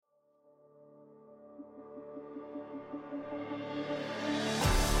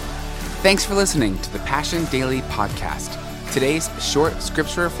Thanks for listening to the Passion Daily Podcast. Today's short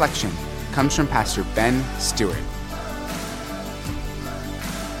scripture reflection comes from Pastor Ben Stewart.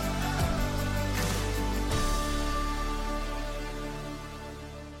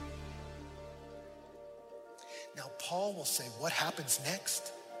 Now, Paul will say, what happens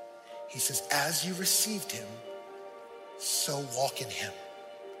next? He says, as you received him, so walk in him.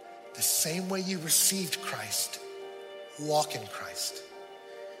 The same way you received Christ, walk in Christ.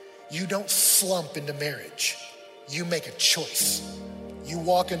 You don't slump into marriage. You make a choice. You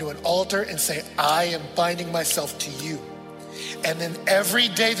walk into an altar and say, I am binding myself to you. And then every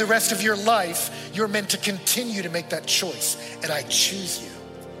day, the rest of your life, you're meant to continue to make that choice. And I choose you.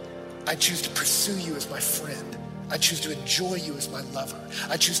 I choose to pursue you as my friend. I choose to enjoy you as my lover.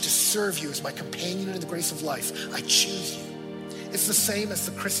 I choose to serve you as my companion in the grace of life. I choose you. It's the same as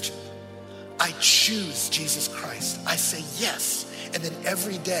the Christian. I choose Jesus Christ. I say yes. And then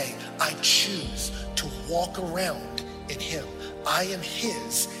every day I choose to walk around in him. I am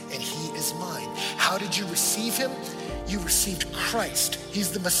his and he is mine. How did you receive him? You received Christ. He's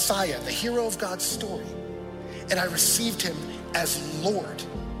the Messiah, the hero of God's story. And I received him as Lord,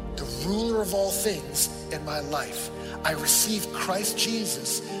 the ruler of all things in my life. I received Christ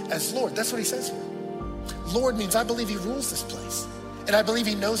Jesus as Lord. That's what he says here. Lord means I believe he rules this place. And I believe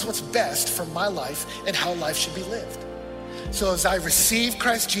he knows what's best for my life and how life should be lived. So as I receive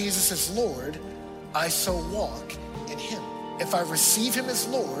Christ Jesus as Lord, I so walk in him. If I receive him as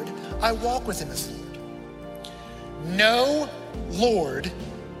Lord, I walk with him as Lord. No Lord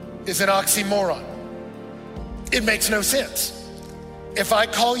is an oxymoron. It makes no sense. If I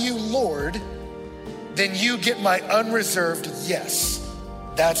call you Lord, then you get my unreserved yes.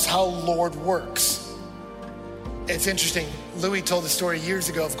 That's how Lord works. It's interesting, Louis told the story years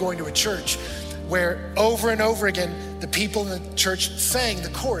ago of going to a church where over and over again, the people in the church sang the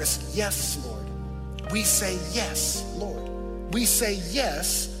chorus, yes, Lord. We say yes, Lord. We say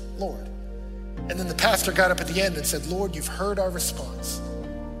yes, Lord. And then the pastor got up at the end and said, Lord, you've heard our response.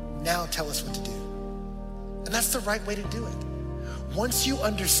 Now tell us what to do. And that's the right way to do it. Once you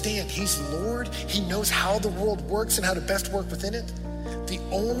understand he's Lord, he knows how the world works and how to best work within it, the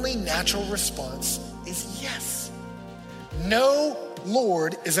only natural response is yes. No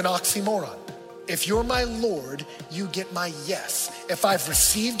Lord is an oxymoron. If you're my Lord, you get my yes. If I've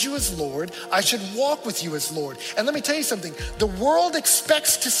received you as Lord, I should walk with you as Lord. And let me tell you something, the world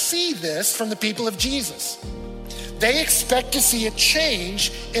expects to see this from the people of Jesus. They expect to see a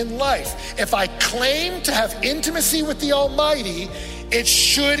change in life. If I claim to have intimacy with the Almighty, it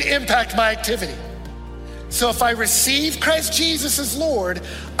should impact my activity. So if I receive Christ Jesus as Lord,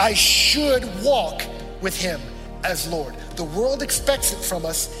 I should walk with him as Lord. The world expects it from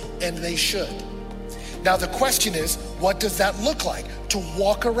us, and they should. Now the question is, what does that look like? To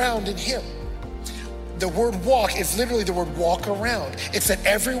walk around in him. The word walk is literally the word walk around. It's that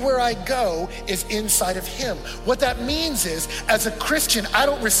everywhere I go is inside of him. What that means is, as a Christian, I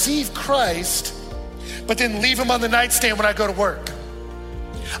don't receive Christ, but then leave him on the nightstand when I go to work.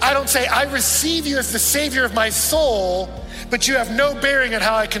 I don't say, I receive you as the Savior of my soul, but you have no bearing on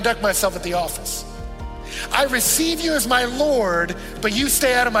how I conduct myself at the office. I receive you as my Lord, but you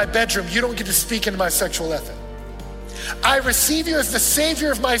stay out of my bedroom. You don't get to speak into my sexual ethic. I receive you as the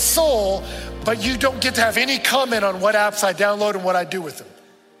Savior of my soul, but you don't get to have any comment on what apps I download and what I do with them.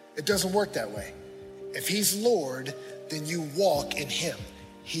 It doesn't work that way. If he's Lord, then you walk in him.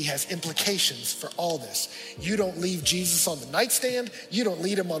 He has implications for all this. You don't leave Jesus on the nightstand. You don't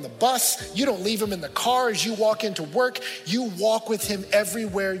leave him on the bus. You don't leave him in the car as you walk into work. You walk with him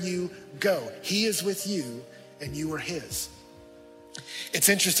everywhere you go. He is with you and you are his. It's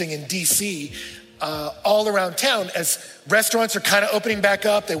interesting in DC, all around town, as restaurants are kind of opening back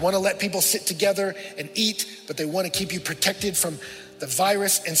up, they want to let people sit together and eat, but they want to keep you protected from the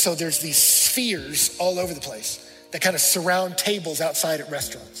virus. And so there's these spheres all over the place that kind of surround tables outside at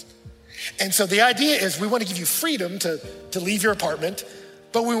restaurants. And so the idea is we want to give you freedom to leave your apartment,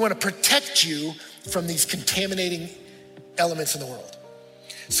 but we want to protect you from these contaminating elements in the world.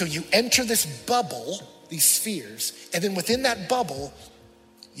 So you enter this bubble, these spheres, and then within that bubble,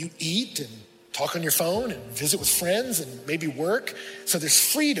 you eat and talk on your phone and visit with friends and maybe work. So there's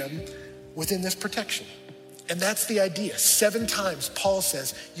freedom within this protection. And that's the idea. 7 times Paul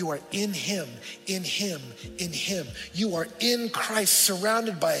says, you are in him, in him, in him. You are in Christ,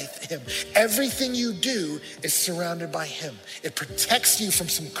 surrounded by him. Everything you do is surrounded by him. It protects you from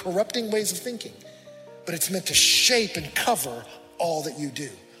some corrupting ways of thinking, but it's meant to shape and cover all that you do.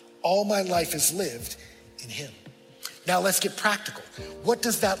 All my life is lived in him. Now let's get practical. What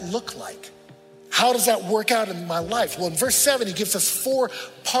does that look like? how does that work out in my life? Well, in verse 7, he gives us 4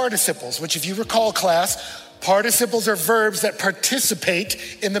 participles, which if you recall, class, participles are verbs that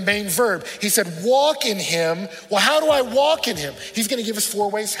participate in the main verb. He said, walk in him. Well, how do I walk in him? He's going to give us 4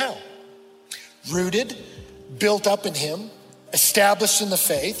 ways how. Rooted, built up in him, established in the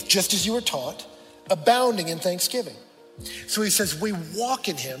faith, just as you were taught, abounding in thanksgiving. So he says we walk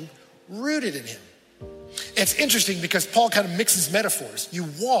in him, rooted in him. It's interesting because Paul kind of mixes metaphors. You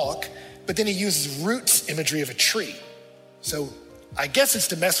walk, but then he uses roots imagery of a tree. So I guess it's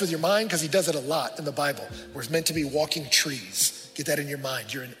to mess with your mind because he does it a lot in the Bible. We're meant to be walking trees. Get that in your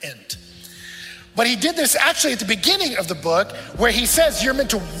mind, you're an ent. But he did this actually at the beginning of the book where he says you're meant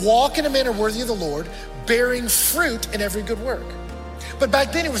to walk in a manner worthy of the Lord, bearing fruit in every good work. But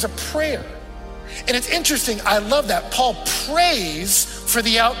back then it was a prayer. And it's interesting, I love that. Paul prays for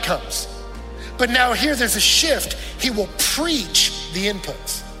the outcomes. But now here there's a shift. He will preach the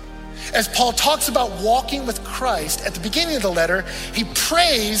inputs. As Paul talks about walking with Christ at the beginning of the letter, he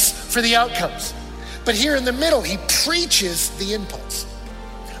prays for the outcomes. But here in the middle, he preaches the inputs.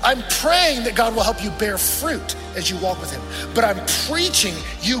 I'm praying that God will help you bear fruit as you walk with him. But I'm preaching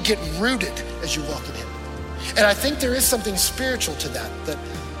you get rooted as you walk in him. And I think there is something spiritual to that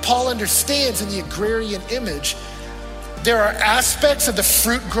Paul understands in the agrarian image. There are aspects of the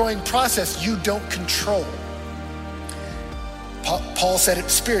fruit growing process you don't control. Paul said it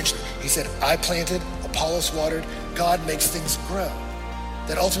spiritually. He said, I planted, Apollos watered, God makes things grow.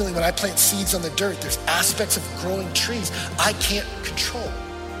 That ultimately when I plant seeds on the dirt, there's aspects of growing trees I can't control.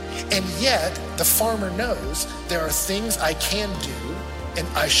 And yet the farmer knows there are things I can do and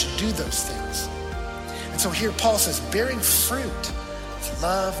I should do those things. And so here Paul says, bearing fruit of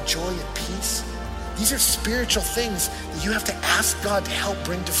love, joy, and peace, these are spiritual things that you have to ask God to help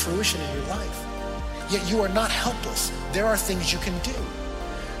bring to fruition in your life. Yet you are not helpless. There are things you can do.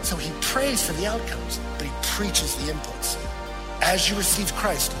 So he prays for the outcomes, but he preaches the inputs. As you receive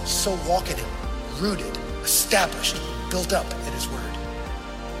Christ, so walk in him, rooted, established, built up in his word.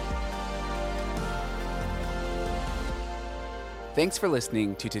 Thanks for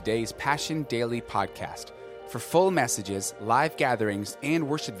listening to today's Passion Daily podcast. For full messages, live gatherings, and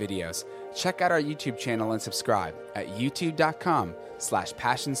worship videos, check out our YouTube channel and subscribe at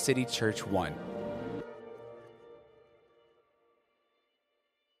youtube.com/PassionCityChurch1.